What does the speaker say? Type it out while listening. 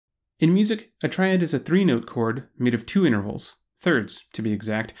In music, a triad is a three-note chord made of two intervals, thirds to be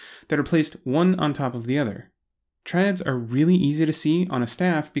exact, that are placed one on top of the other. Triads are really easy to see on a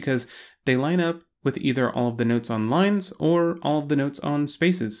staff because they line up with either all of the notes on lines or all of the notes on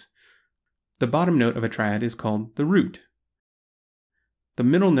spaces. The bottom note of a triad is called the root. The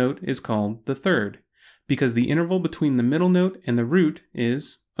middle note is called the third, because the interval between the middle note and the root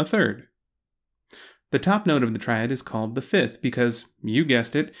is a third. The top note of the triad is called the fifth because, you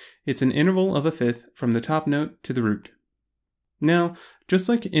guessed it, it's an interval of a fifth from the top note to the root. Now, just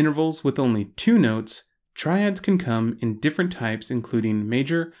like intervals with only two notes, triads can come in different types including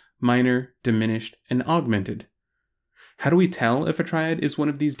major, minor, diminished, and augmented. How do we tell if a triad is one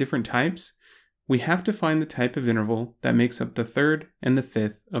of these different types? We have to find the type of interval that makes up the third and the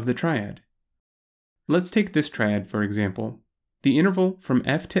fifth of the triad. Let's take this triad for example. The interval from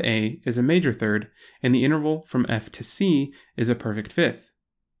F to A is a major third, and the interval from F to C is a perfect fifth.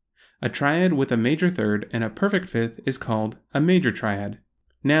 A triad with a major third and a perfect fifth is called a major triad.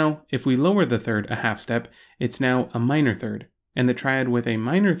 Now, if we lower the third a half step, it's now a minor third, and the triad with a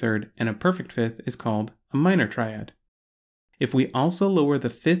minor third and a perfect fifth is called a minor triad. If we also lower the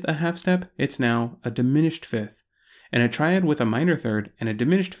fifth a half step, it's now a diminished fifth, and a triad with a minor third and a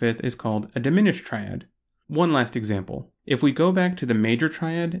diminished fifth is called a diminished triad. One last example. If we go back to the major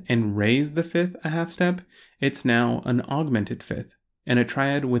triad and raise the fifth a half step, it's now an augmented fifth, and a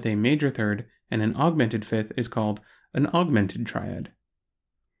triad with a major third and an augmented fifth is called an augmented triad.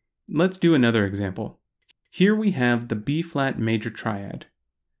 Let's do another example. Here we have the B-flat major triad.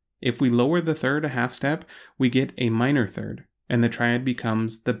 If we lower the third a half step, we get a minor third, and the triad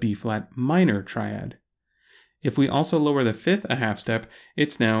becomes the B-flat minor triad. If we also lower the fifth a half step,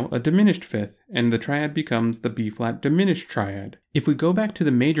 it's now a diminished fifth, and the triad becomes the B-flat diminished triad. If we go back to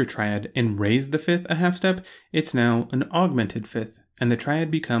the major triad and raise the fifth a half step, it's now an augmented fifth, and the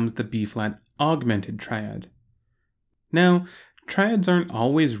triad becomes the B-flat augmented triad. Now, triads aren't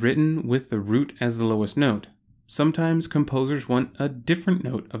always written with the root as the lowest note. Sometimes composers want a different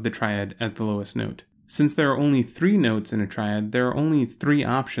note of the triad as the lowest note. Since there are only three notes in a triad, there are only three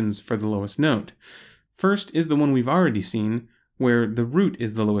options for the lowest note. First is the one we've already seen, where the root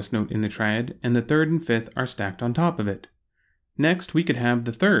is the lowest note in the triad and the third and fifth are stacked on top of it. Next, we could have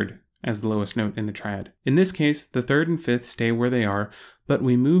the third as the lowest note in the triad. In this case, the third and fifth stay where they are, but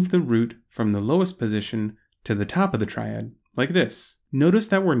we move the root from the lowest position to the top of the triad, like this. Notice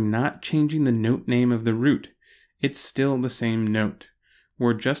that we're not changing the note name of the root. It's still the same note.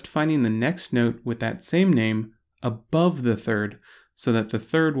 We're just finding the next note with that same name above the third, so that the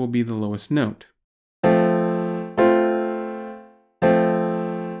third will be the lowest note.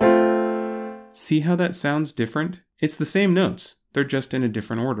 See how that sounds different? It's the same notes, they're just in a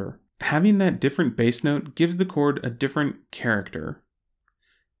different order. Having that different bass note gives the chord a different character.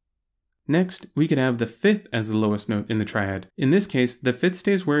 Next, we could have the fifth as the lowest note in the triad. In this case, the fifth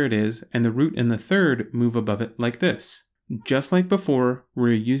stays where it is, and the root and the third move above it like this. Just like before,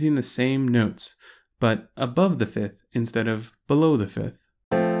 we're using the same notes, but above the fifth instead of below the fifth.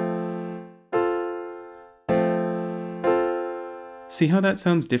 See how that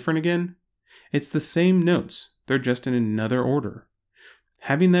sounds different again? It's the same notes, they're just in another order.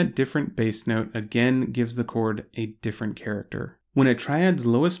 Having that different bass note again gives the chord a different character. When a triad's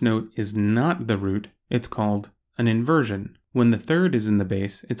lowest note is not the root, it's called an inversion. When the third is in the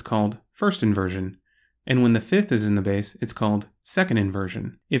bass, it's called first inversion. And when the fifth is in the bass, it's called second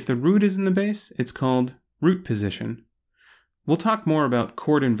inversion. If the root is in the bass, it's called root position. We'll talk more about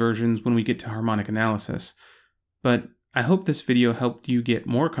chord inversions when we get to harmonic analysis, but I hope this video helped you get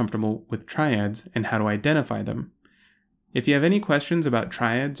more comfortable with triads and how to identify them. If you have any questions about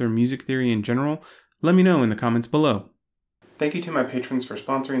triads or music theory in general, let me know in the comments below. Thank you to my patrons for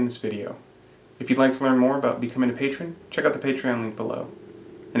sponsoring this video. If you'd like to learn more about becoming a patron, check out the Patreon link below.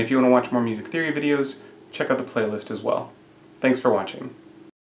 And if you want to watch more music theory videos, check out the playlist as well. Thanks for watching.